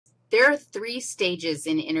There are 3 stages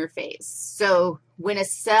in interphase. So when a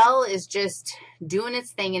cell is just doing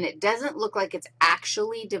its thing and it doesn't look like it's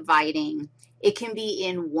actually dividing, it can be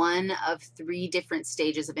in one of 3 different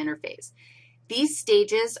stages of interphase. These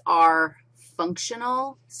stages are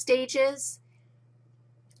functional stages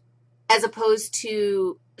as opposed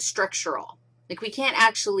to structural. Like we can't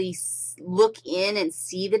actually look in and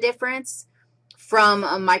see the difference from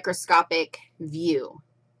a microscopic view.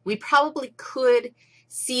 We probably could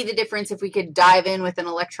see the difference if we could dive in with an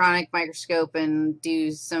electronic microscope and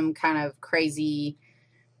do some kind of crazy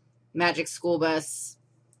magic school bus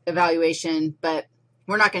evaluation, but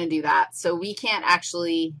we're not going to do that. So we can't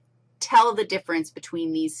actually tell the difference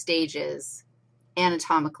between these stages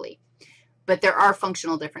anatomically, but there are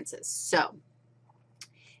functional differences. So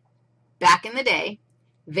back in the day,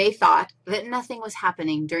 they thought that nothing was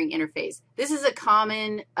happening during interphase. This is a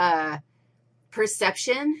common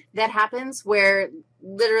perception that happens where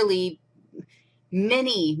literally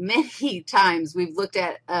many times we've looked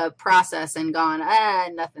at a process and gone,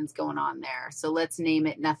 nothing's going on there, so let's name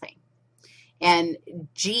it nothing. And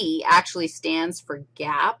G actually stands for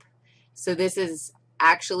gap. So this is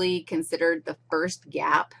actually considered the first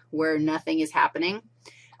gap where nothing is happening.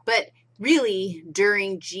 But really,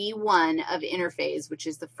 during G1 of interphase, which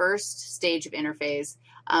is the first stage of interphase,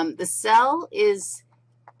 the cell is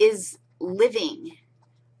living.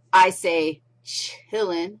 I say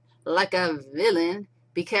chilling like a villain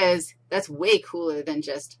because that's way cooler than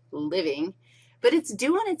just living, but it's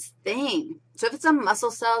doing its thing. So if it's a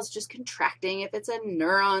muscle cell, it's just contracting. If it's a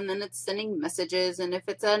neuron, then it's sending messages. And if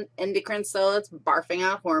it's an endocrine cell, it's barfing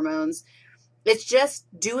out hormones. It's just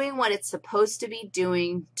doing what it's supposed to be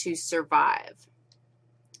doing to survive.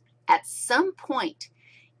 At some point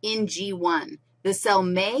in G1, the cell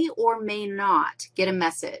may or may not get a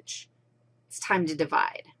message. It's time to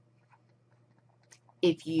divide.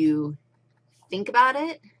 If you think about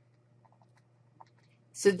it,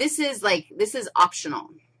 so this is optional.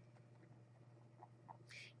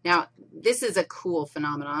 Now, this is a cool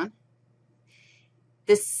phenomenon.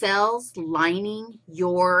 The cells lining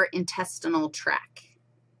your intestinal tract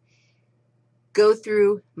go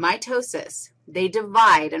through mitosis. They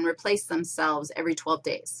divide and replace themselves every 12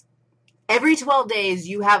 days. Every 12 days,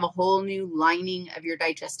 you have a whole new lining of your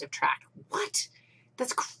digestive tract. What?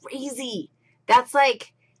 That's crazy.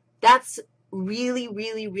 That's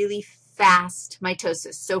really fast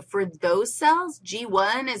mitosis. So for those cells,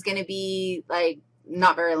 G1 is going to be like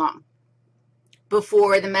not very long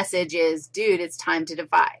before the message is, dude, it's time to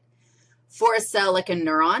divide. For a cell like a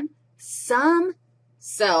neuron, some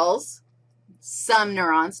cells, some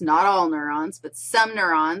neurons, not all neurons, but some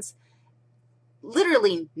neurons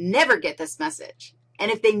literally never get this message.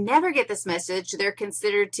 And if they never get this message, they're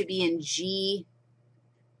considered to be in G,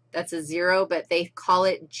 that's a 0, but they call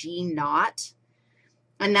it G0.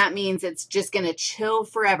 And that means it's just going to chill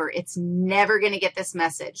forever. It's never going to get this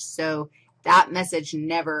message. So that message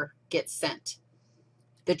never gets sent.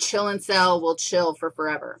 The chilling cell will chill for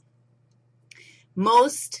forever.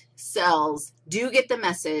 Most cells do get the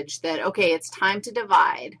message that, okay, it's time to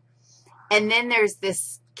divide. And then there's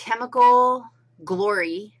this chemical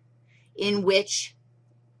glory in which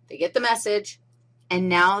they get the message, and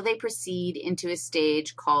now they proceed into a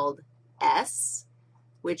stage called S,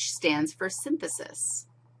 which stands for synthesis.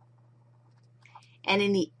 And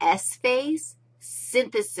in the S phase,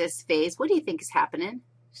 synthesis phase, what do you think is happening?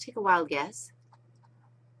 Just take a wild guess.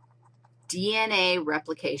 DNA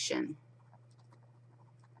replication.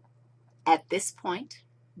 At this point,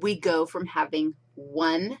 we go from having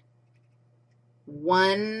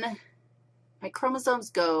my chromosomes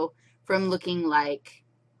go from looking like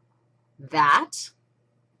that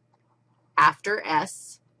after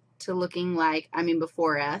S to looking like,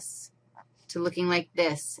 before S, to looking like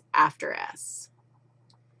this after S.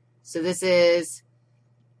 So this is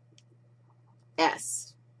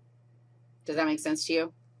S. Does that make sense to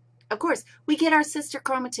you? Of course, we get our sister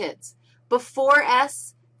chromatids. Before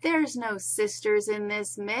S, there's no sisters in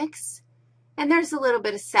this mix. And there's a little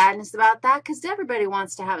bit of sadness about that because everybody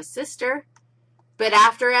wants to have a sister. But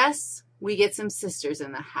after S, we get some sisters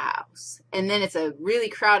in the house. And then it's a really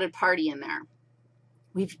crowded party in there.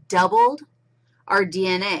 We've doubled our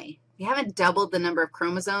DNA. We haven't doubled the number of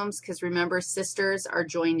chromosomes because, remember, sisters are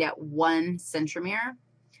joined at 1 centromere.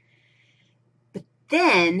 But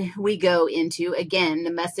then we go into, again,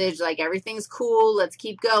 the message like everything's cool, let's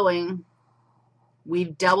keep going.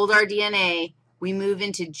 We've doubled our DNA. We move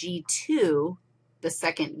into G2, the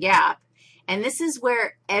second gap, and this is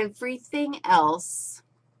where everything else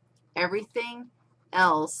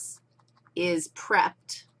is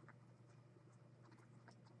prepped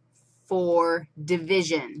for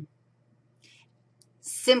division.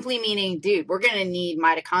 simply meaning, dude, we're going to need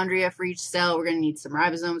mitochondria for each cell. We're going to need some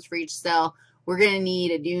ribosomes for each cell. We're going to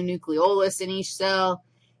need a new nucleolus in each cell.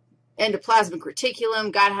 Endoplasmic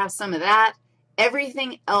reticulum, got to have some of that.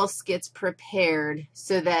 Everything else gets prepared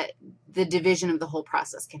so that the division of the whole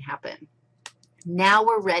process can happen. Now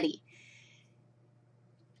we're ready.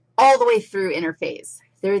 All the way through interphase,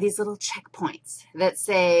 there are these little checkpoints that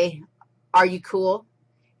say, are you cool?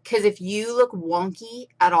 Because if you look wonky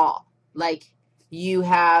at all, like you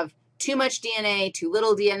have too much DNA, too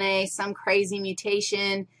little DNA, some crazy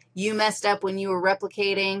mutation, you messed up when you were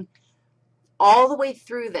replicating, all the way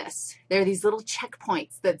through this, there are these little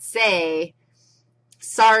checkpoints that say,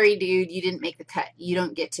 sorry, dude, you didn't make the cut. You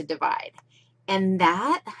don't get to divide. And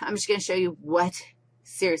that, I'm just going to show you what,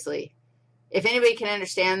 seriously, if anybody can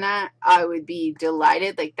understand that, I would be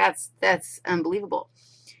delighted. Like, that's unbelievable.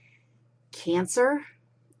 Cancer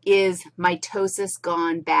is mitosis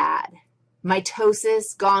gone bad.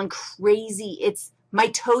 Mitosis gone crazy. It's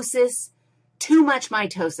mitosis, too much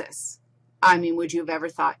mitosis. I mean, would you have ever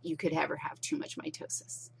thought you could ever have too much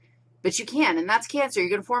mitosis? But you can, and that's cancer. You're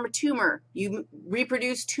going to form a tumor. You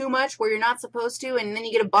reproduce too much where you're not supposed to, and then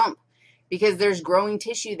you get a bump because there's growing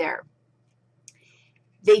tissue there.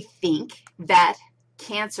 They think that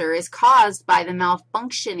cancer is caused by the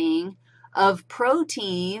malfunctioning of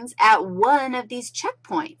proteins at one of these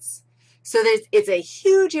checkpoints. So it's a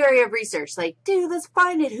huge area of research. Like, dude, let's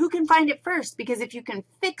find it. Who can find it first? Because if you can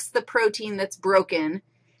fix the protein that's broken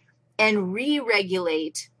and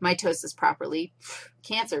re-regulate mitosis properly,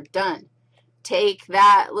 cancer, done. Take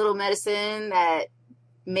that little medicine that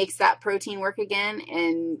makes that protein work again,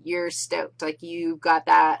 and you're stoked. Like, you've got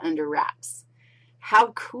that under wraps.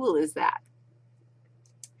 How cool is that?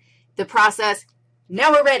 The process,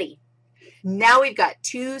 now we're ready. Now we've got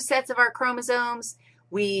 2 sets of our chromosomes.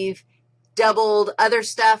 We've doubled other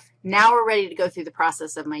stuff. Now we're ready to go through the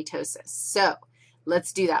process of mitosis. So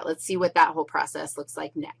let's do that. Let's see what that whole process looks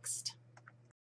like next.